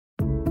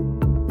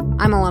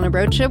I'm Alana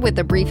Rocha with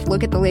a brief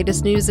look at the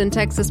latest news in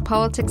Texas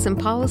politics and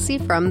policy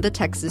from the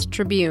Texas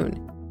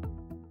Tribune.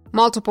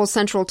 Multiple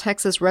Central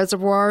Texas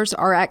reservoirs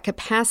are at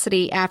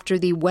capacity after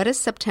the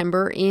wettest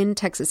September in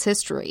Texas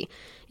history.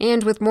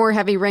 And with more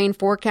heavy rain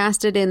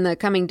forecasted in the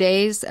coming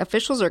days,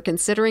 officials are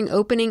considering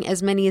opening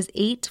as many as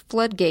 8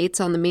 floodgates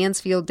on the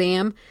Mansfield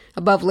Dam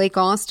above Lake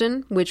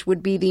Austin, which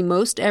would be the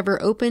most ever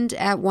opened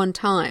at one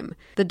time.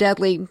 The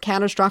deadly,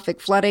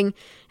 catastrophic flooding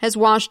has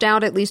washed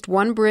out at least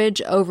one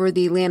bridge over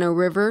the Llano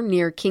River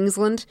near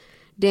Kingsland,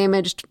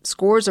 damaged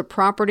scores of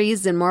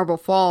properties in Marble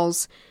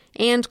Falls,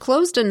 and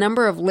closed a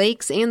number of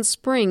lakes and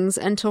springs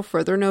until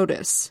further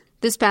notice.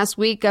 This past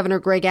week, Governor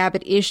Greg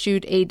Abbott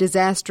issued a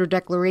disaster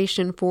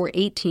declaration for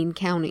 18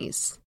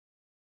 counties.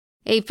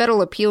 A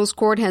federal appeals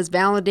court has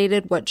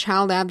validated what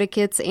child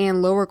advocates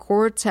and lower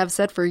courts have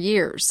said for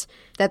years,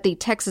 that the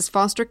Texas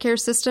foster care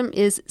system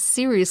is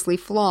seriously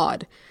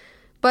flawed.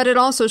 But it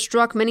also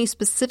struck many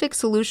specific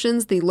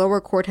solutions the lower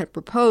court had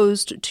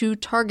proposed to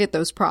target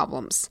those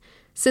problems.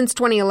 Since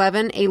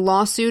 2011, a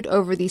lawsuit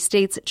over the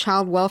state's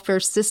child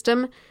welfare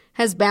system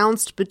has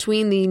bounced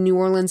between the New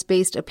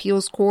Orleans-based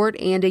appeals court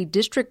and a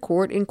district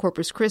court in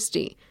Corpus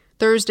Christi.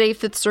 Thursday,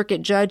 Fifth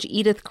Circuit Judge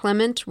Edith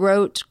Clement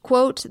wrote,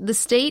 quote, "The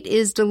state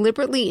is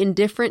deliberately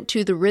indifferent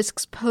to the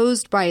risks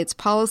posed by its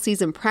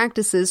policies and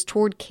practices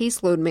toward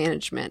caseload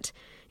management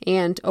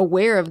and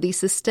aware of the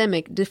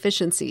systemic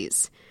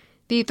deficiencies."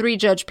 The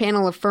 3-judge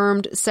panel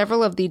affirmed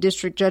several of the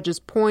district judge's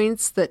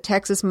points that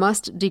Texas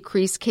must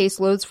decrease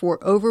caseloads for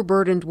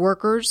overburdened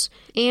workers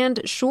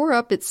and shore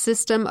up its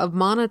system of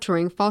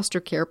monitoring foster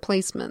care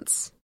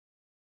placements.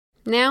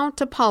 Now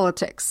to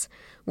politics,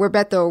 where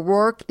Beto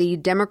O'Rourke, the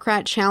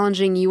Democrat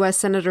challenging U.S.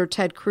 Senator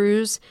Ted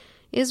Cruz,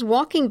 is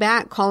walking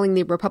back calling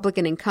the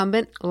Republican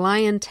incumbent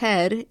Lyin'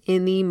 Ted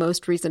in the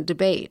most recent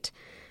debate.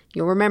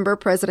 You'll remember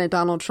President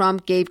Donald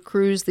Trump gave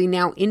Cruz the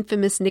now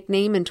infamous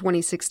nickname in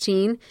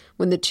 2016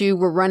 when the two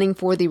were running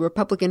for the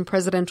Republican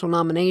presidential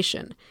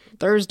nomination.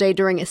 Thursday,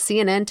 during a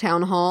CNN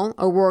town hall,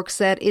 O'Rourke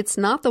said it's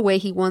not the way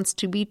he wants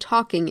to be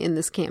talking in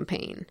this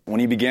campaign. When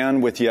he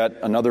began with yet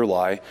another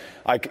lie,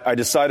 I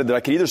decided that I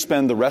could either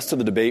spend the rest of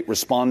the debate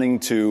responding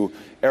to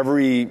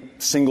every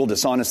single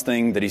dishonest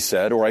thing that he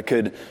said, or I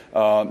could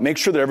make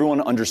sure that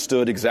everyone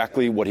understood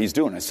exactly what he's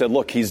doing. I said,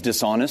 look, he's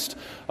dishonest.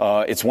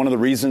 It's one of the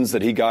reasons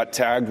that he got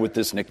tagged with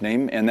this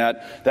nickname, and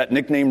that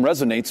nickname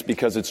resonates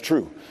because it's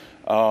true.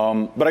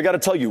 But I got to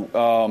tell you,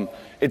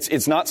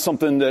 it's not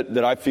something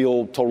that I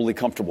feel totally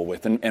comfortable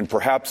with. And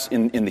perhaps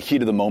in the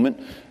heat of the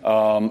moment,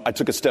 I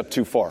took a step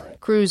too far.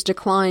 Cruz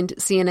declined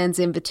CNN's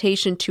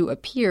invitation to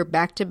appear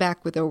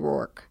back-to-back with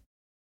O'Rourke.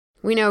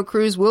 We know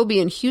Cruz will be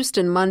in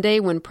Houston Monday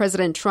when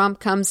President Trump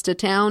comes to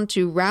town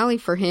to rally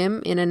for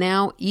him in a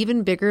now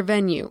even bigger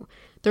venue.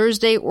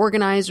 Thursday,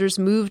 organizers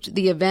moved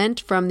the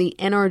event from the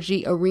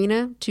NRG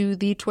Arena to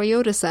the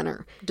Toyota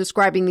Center,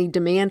 describing the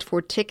demand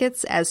for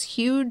tickets as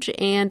huge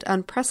and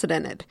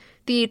unprecedented.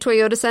 The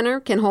Toyota Center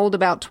can hold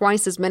about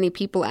twice as many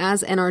people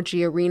as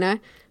NRG Arena,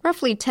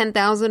 roughly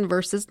 10,000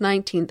 versus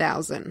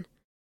 19,000.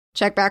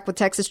 Check back with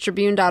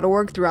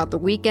TexasTribune.org throughout the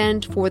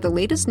weekend for the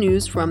latest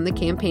news from the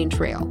campaign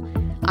trail.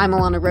 I'm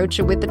Alana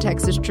Rocha with the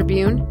Texas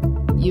Tribune.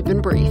 You've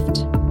been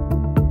briefed.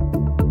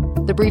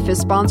 The brief is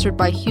sponsored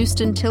by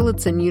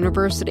Houston-Tillotson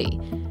University.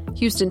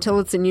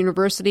 Houston-Tillotson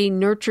University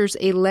nurtures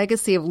a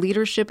legacy of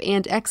leadership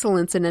and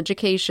excellence in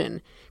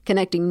education,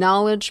 connecting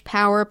knowledge,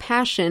 power,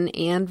 passion,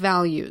 and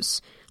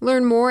values.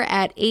 Learn more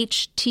at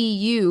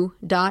htu.edu.